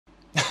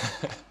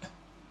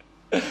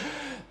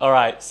All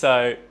right,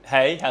 so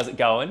hey, how's it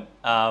going?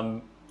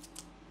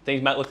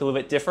 Things might look a little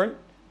bit different.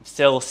 I'm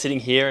still sitting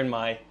here in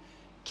my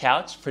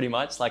couch pretty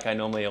much like I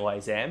normally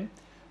always am,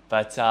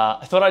 but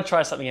I thought I'd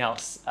try something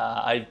else.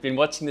 I've been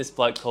watching this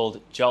bloke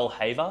called Joel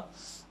Haver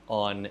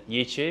on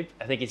YouTube.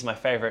 I think he's my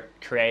favorite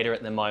creator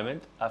at the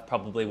moment. I've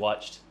probably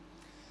watched,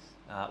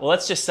 well,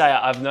 let's just say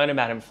I've known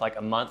about him for like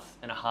a month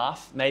and a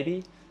half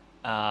maybe,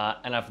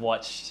 and I've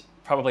watched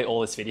probably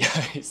all his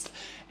videos.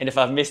 And if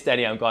I've missed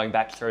any, I'm going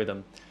back through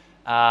them.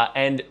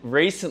 And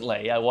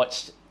recently I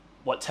watched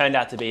what turned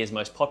out to be his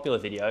most popular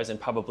videos and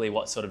probably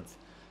what sort of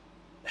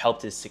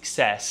helped his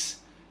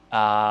success.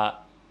 I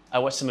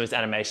watched some of his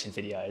animation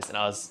videos and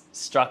I was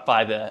struck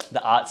by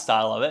the art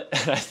style of it.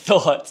 And I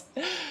thought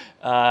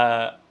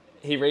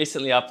he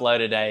recently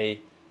uploaded a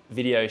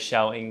video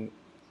showing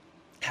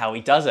how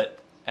he does it.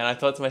 And I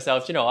thought to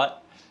myself, you know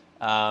what,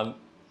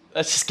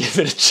 let's just give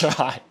it a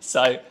try.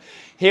 So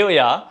here we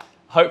are.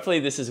 Hopefully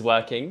this is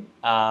working.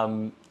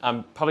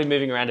 I'm probably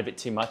moving around a bit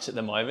too much at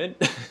the moment,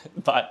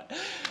 but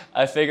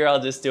I figure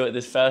I'll just do it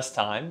this first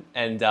time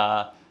and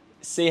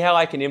see how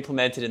I can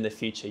implement it in the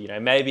future. You know,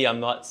 maybe I'm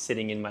not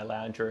sitting in my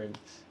lounge room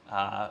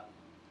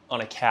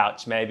on a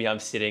couch. Maybe I'm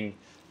sitting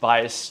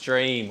by a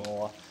stream,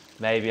 or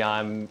maybe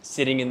I'm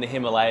sitting in the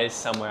Himalayas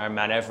somewhere on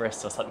Mount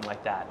Everest or something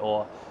like that,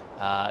 or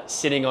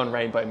sitting on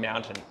Rainbow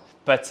Mountain.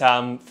 But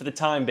for the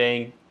time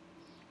being,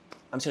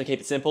 I'm just gonna keep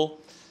it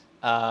simple.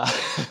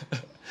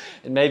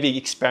 And maybe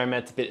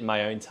experiment a bit in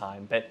my own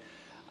time. But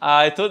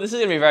I thought this is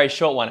going to be a very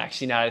short one,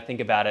 actually, now that I think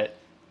about it.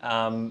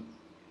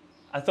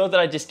 I thought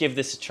that I'd just give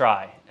this a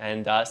try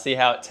and see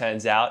how it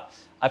turns out.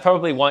 I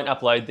probably won't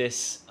upload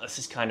this. This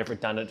is kind of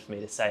redundant for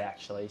me to say,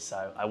 actually,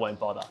 so I won't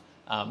bother.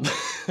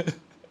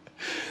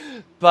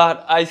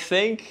 But I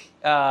think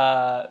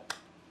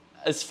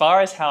as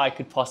far as how I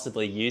could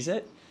possibly use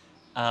it,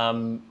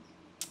 I'd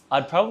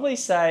probably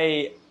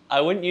say I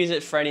wouldn't use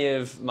it for any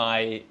of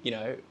my,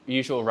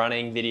 usual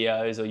running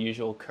videos or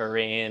usual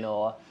Korean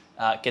or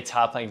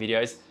guitar playing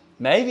videos.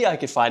 Maybe I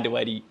could find a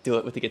way to do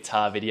it with a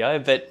guitar video,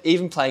 but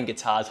even playing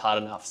guitar is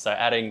hard enough. So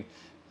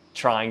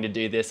trying to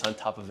do this on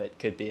top of it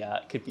could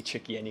be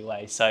tricky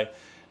anyway. So,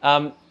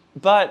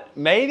 but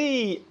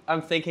maybe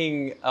I'm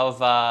thinking of,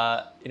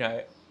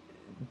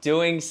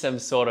 doing some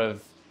sort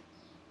of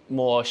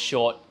more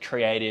short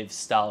creative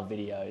style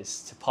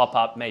videos to pop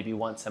up maybe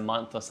once a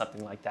month or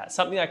something like that.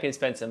 Something I can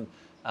spend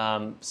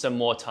some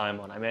more time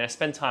on. I mean, I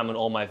spend time on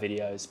all my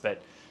videos,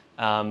 but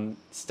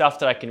stuff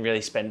that I can really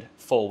spend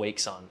 4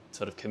 weeks on,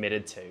 sort of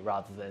committed to,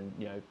 rather than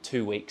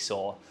 2 weeks,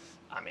 or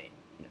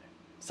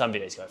some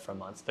videos go for a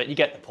month, but you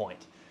get the point.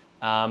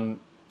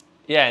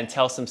 Yeah, and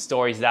tell some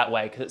stories that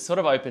way, because it sort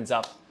of opens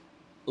up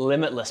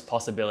limitless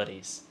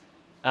possibilities.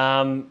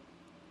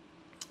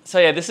 So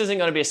yeah, this isn't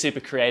going to be a super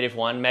creative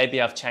one. Maybe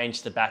I've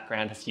changed the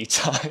background a few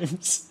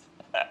times.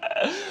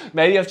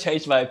 Maybe I've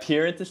changed my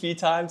appearance a few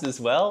times as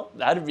well.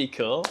 That'd be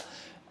cool.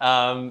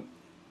 Yeah,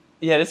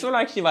 this one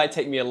actually might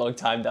take me a long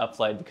time to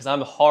upload because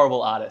I'm a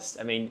horrible artist.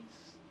 I mean,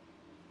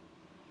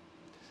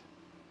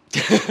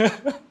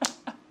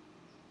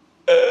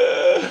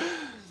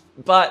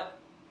 but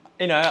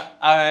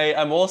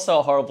I'm also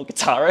a horrible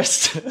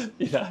guitarist.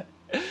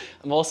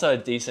 I'm also a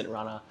decent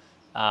runner.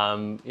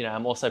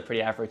 I'm also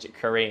pretty average at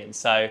Korean,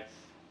 so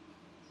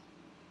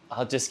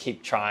I'll just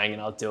keep trying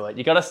and I'll do it.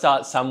 You got to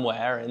start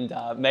somewhere, and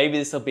maybe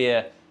this will be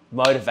a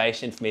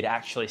motivation for me to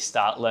actually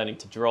start learning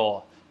to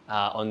draw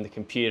on the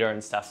computer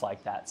and stuff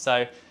like that.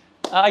 So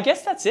I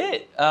guess that's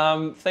it.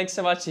 Thanks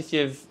so much if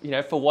you've,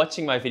 for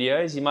watching my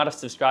videos. You might have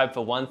subscribed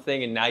for one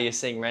thing and now you're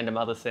seeing random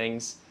other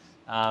things.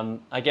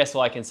 I guess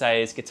all I can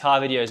say is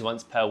guitar videos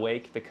once per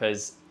week,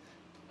 because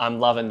I'm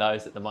loving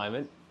those at the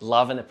moment.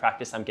 Loving the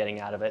practice I'm getting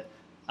out of it.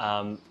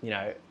 And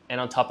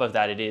on top of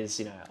that, it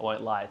is, I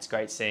won't lie, it's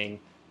great seeing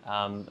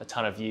a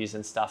ton of views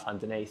and stuff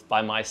underneath.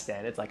 By my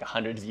standards, like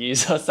 100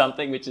 views or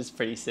something, which is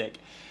pretty sick.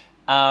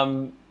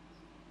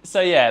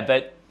 So yeah,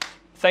 but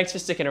thanks for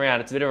sticking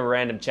around. It's a bit of a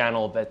random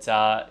channel, but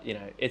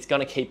it's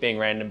gonna keep being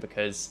random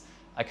because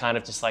I kind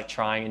of just like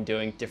trying and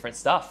doing different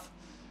stuff.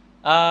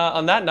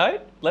 On that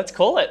note, let's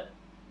call it.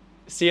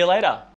 See you later.